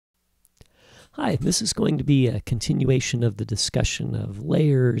Hi, this is going to be a continuation of the discussion of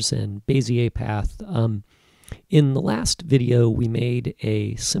layers and Bezier path. In the last video, we made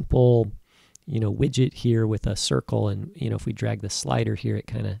a simple, widget here with a circle, and if we drag the slider here, it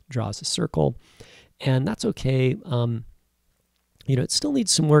kind of draws a circle, and that's okay. It still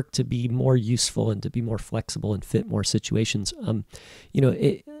needs some work to be more useful and to be more flexible and fit more situations.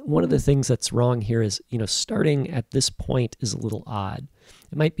 One of the things that's wrong here is, starting at this point is a little odd.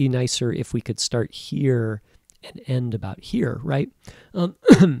 It might be nicer if we could start here and end about here, right?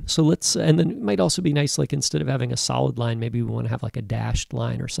 So let's, and then it might also be nice, like instead of having a solid line, maybe we want to have like a dashed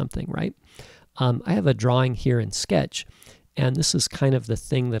line or something, right? I have a drawing here in Sketch, and this is kind of the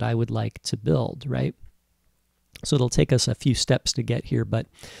thing that I would like to build, right? So it'll take us a few steps to get here, but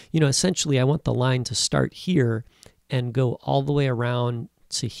essentially I want the line to start here and go all the way around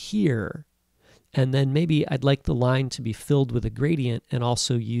to here, and then maybe I'd like the line to be filled with a gradient and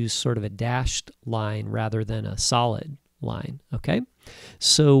also use sort of a dashed line rather than a solid line, okay?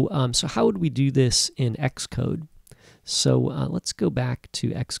 So, so how would we do this in Xcode? So let's go back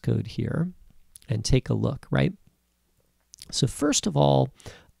to Xcode here and take a look, right? So first of all,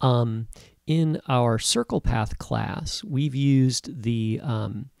 in our circle path class, we've used the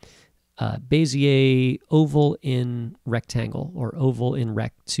Bezier oval in rectangle, or oval in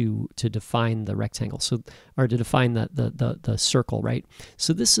rect, to define the rectangle, so, or to define the circle, right?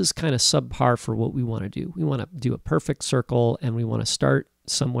 So this is kind of subpar for what we want to do. We want to do a perfect circle, and we want to start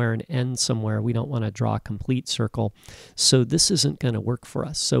somewhere and end somewhere. We don't want to draw a complete circle, so this isn't going to work for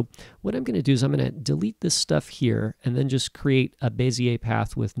us. So what I'm going to do is I'm going to delete this stuff here and then just create a Bezier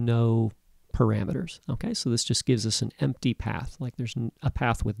path with no parameters. Okay, so this just gives us an empty path, like there's a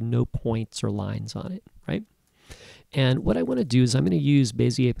path with no points or lines on it, right? And what I want to do is I'm going to use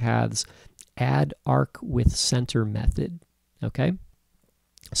Bezier Paths Add Arc with Center method. Okay,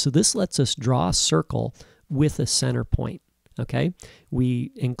 so this lets us draw a circle with a center point. Okay,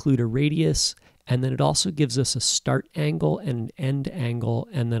 we include a radius, and then it also gives us a start angle and an end angle,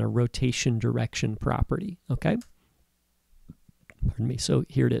 and then a rotation direction property. Okay, pardon me. So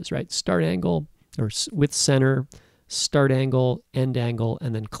here it is, right? Start angle, or with center, start angle, end angle,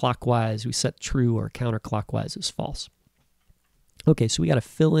 and then clockwise we set true, or counterclockwise is false. Okay, so we got to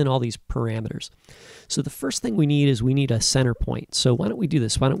fill in all these parameters. So the first thing we need is we need a center point. So why don't we do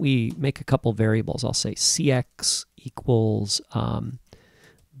this? Why don't we make a couple variables? I'll say cx equals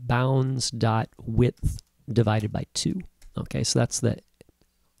bounds.width divided by 2. Okay, so that's the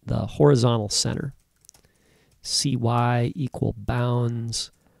horizontal center. cy equal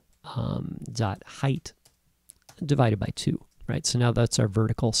bounds dot height divided by 2, right? So now that's our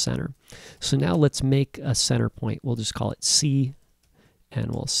vertical center. So now let's make a center point. We'll just call it C,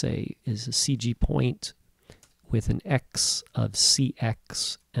 and we'll say is a CG point with an X of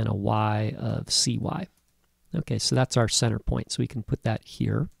CX and a Y of CY. Okay, so that's our center point. So we can put that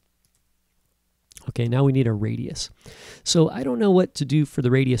here. Okay, now we need a radius. So I don't know what to do for the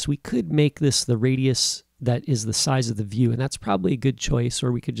radius. We could make this the radius that is the size of the view, and that's probably a good choice,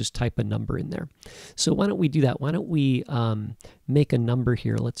 or we could just type a number in there. So why don't we do that? Why don't we make a number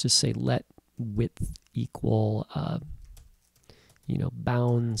here? Let's just say let width equal,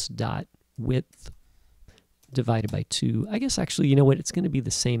 bounds dot width divided by 2. I guess actually, you know what? It's going to be the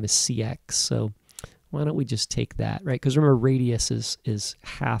same as CX, so why don't we just take that, right? Because remember, radius is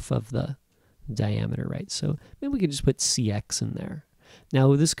half of the diameter, right? So maybe we could just put CX in there.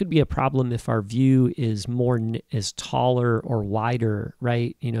 Now this could be a problem if our view is taller or wider,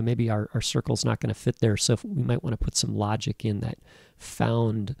 right? Maybe our circle's not going to fit there, so we might want to put some logic in that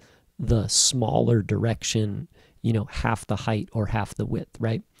found the smaller direction, half the height or half the width,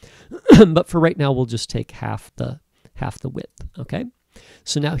 right? But for right now, we'll just take half the width. Okay,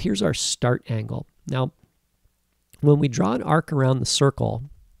 so now here's our start angle. Now when we draw an arc around the circle,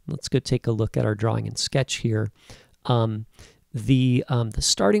 let's go take a look at our drawing in Sketch here. The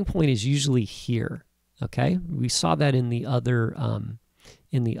starting point is usually here. Okay, we saw that in the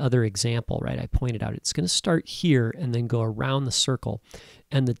other example, right? I pointed out it's going to start here and then go around the circle,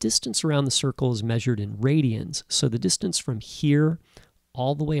 and the distance around the circle is measured in radians. So the distance from here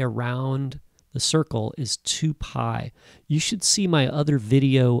all the way around the circle is 2 pi. You should see my other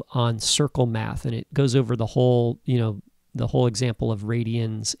video on circle math, and it goes over the whole the whole example of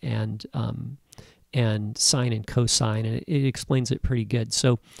radians and sine and cosine, and it explains it pretty good.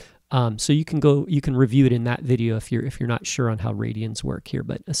 So so you can review it in that video if you're not sure on how radians work here.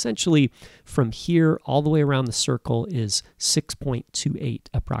 But essentially from here all the way around the circle is 6.28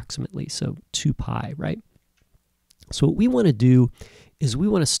 approximately, so 2 pi, right? So what we want to do is we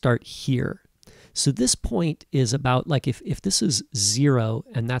want to start here. So this point is about, like, if this is 0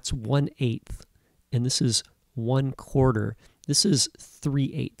 and that's 1/8, and this is 1/4, this is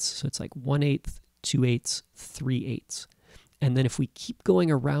 3/8. So it's like 1/8, 2/8, 3/8. And then if we keep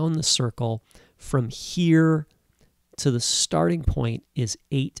going around the circle, from here to the starting point is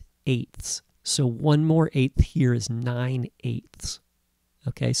 8/8. So one more eighth here is 9/8.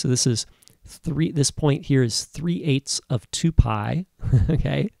 Okay, so this is this point here is 3/8 of 2 pi.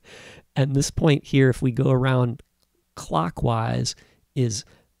 Okay, and this point here, if we go around clockwise, is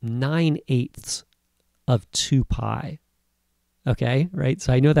 9/8 of 2 pi. Okay, right?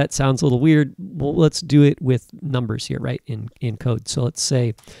 So I know that sounds a little weird. Well, let's do it with numbers here, right, in code. So let's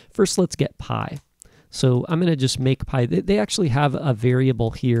say, first let's get pi. So I'm going to just make pi. They actually have a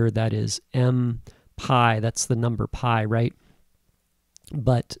variable here that is m pi. That's the number pi, right?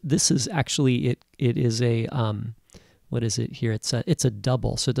 But this is actually, it is a, what is it here? It's a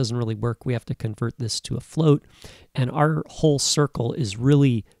double, so it doesn't really work. We have to convert this to a float. And our whole circle is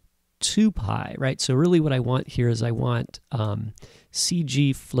really 2 pi, right? So really what I want here is I want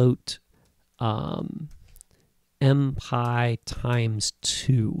CG float m pi times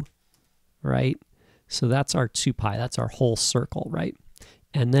 2, right? So that's our 2 pi. That's our whole circle, right?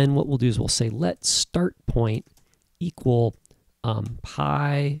 And then what we'll do is we'll say let start point equal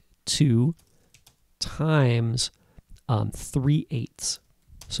pi 2 times 3/8.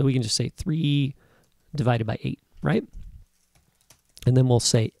 So we can just say 3 divided by 8, right? And then we'll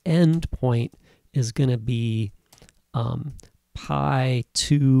say end point is going to be pi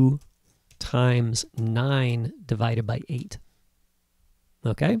 2 times 9 divided by 8.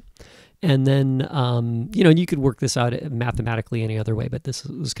 Okay? And then, you know, you could work this out mathematically any other way, but this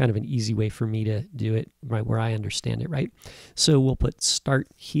was kind of an easy way for me to do it, right, where I understand it, right? So we'll put start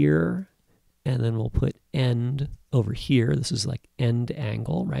here, and then we'll put end over here. This is like end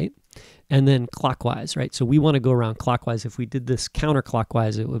angle, right? And then clockwise, right? So we want to go around clockwise. If we did this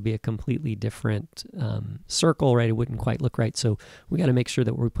counterclockwise, it would be a completely different circle, right? It wouldn't quite look right. So we got to make sure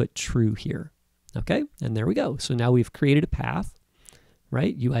that we put true here, okay? And there we go. So now we've created a path,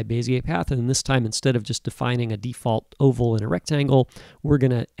 right? UI BezierPath, and this time instead of just defining a default oval and a rectangle, we're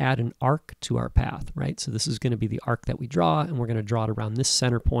going to add an arc to our path, right? So this is going to be the arc that we draw, and we're going to draw it around this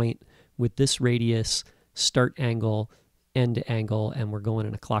center point with this radius, start angle, end angle, and we're going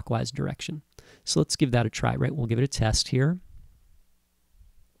in a clockwise direction. So let's give that a try, right? We'll give it a test here.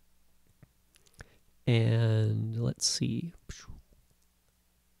 And let's see.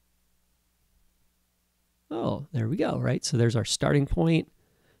 Oh, there we go, right? So there's our starting point.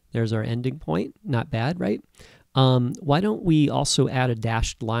 There's our ending point. Not bad, right? Why don't we also add a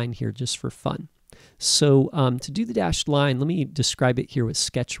dashed line here just for fun? So to do the dashed line, let me describe it here with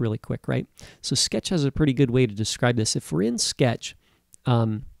Sketch really quick, right? So Sketch has a pretty good way to describe this. If we're in Sketch,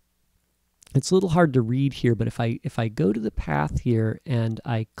 it's a little hard to read here, but if I go to the path here and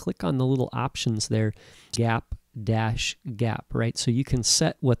I click on the little options there, gap, dash, gap, right? So you can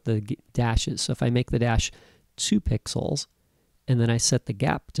set what the dash is. So if I make the dash 2 pixels and then I set the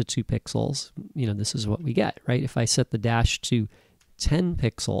gap to 2 pixels, you know, this is what we get, right? If I set the dash to 10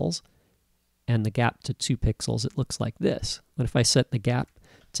 pixels and the gap to 2 pixels, it looks like this. But if I set the gap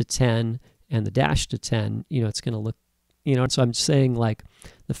to 10 and the dash to 10, you know, it's going to look, you know, and so I'm saying like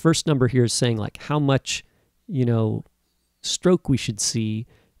the first number here is saying like how much, you know, stroke we should see,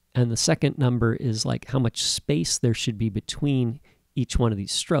 and the second number is like how much space there should be between each one of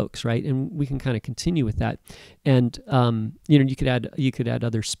these strokes, right? And we can kind of continue with that. And you know, you could add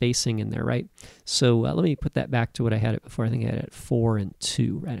other spacing in there, right? So let me put that back to what I had it before. I think I had it at 4 and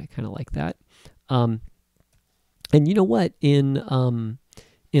 2, right? I kind of like that. And you know what? In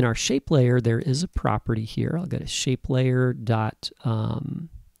our shape layer, there is a property here. I'll go to shape layer dot.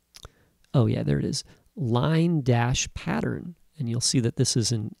 Oh yeah, there it is. Line dash pattern. And you'll see that this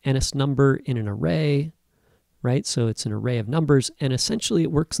is an NS number in an array, right? So it's an array of numbers, and essentially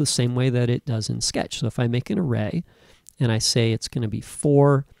it works the same way that it does in Sketch. So if I make an array and I say it's going to be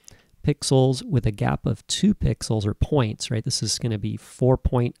 4 pixels with a gap of 2 pixels, or points, right? This is going to be 4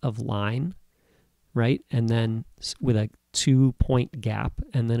 point of line, right? And then with a 2 point gap,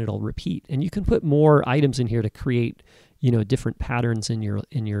 and then it'll repeat. And you can put more items in here to create, you know, different patterns in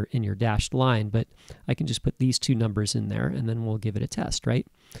your dashed line, but I can just put these 2 numbers in there, and then we'll give it a test, right?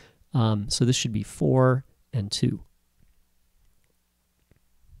 So this should be 4 and 2.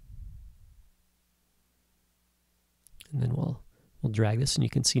 And then we'll drag this, and you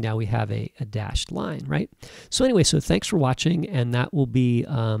can see now we have a dashed line, right? So anyway, so thanks for watching, and that will be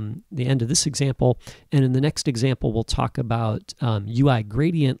the end of this example. And in the next example, we'll talk about UI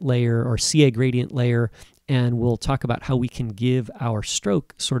gradient layer or CA gradient layer and we'll talk about how we can give our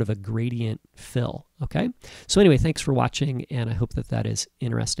stroke sort of a gradient fill, okay? So anyway, thanks for watching, and I hope that that is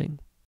interesting.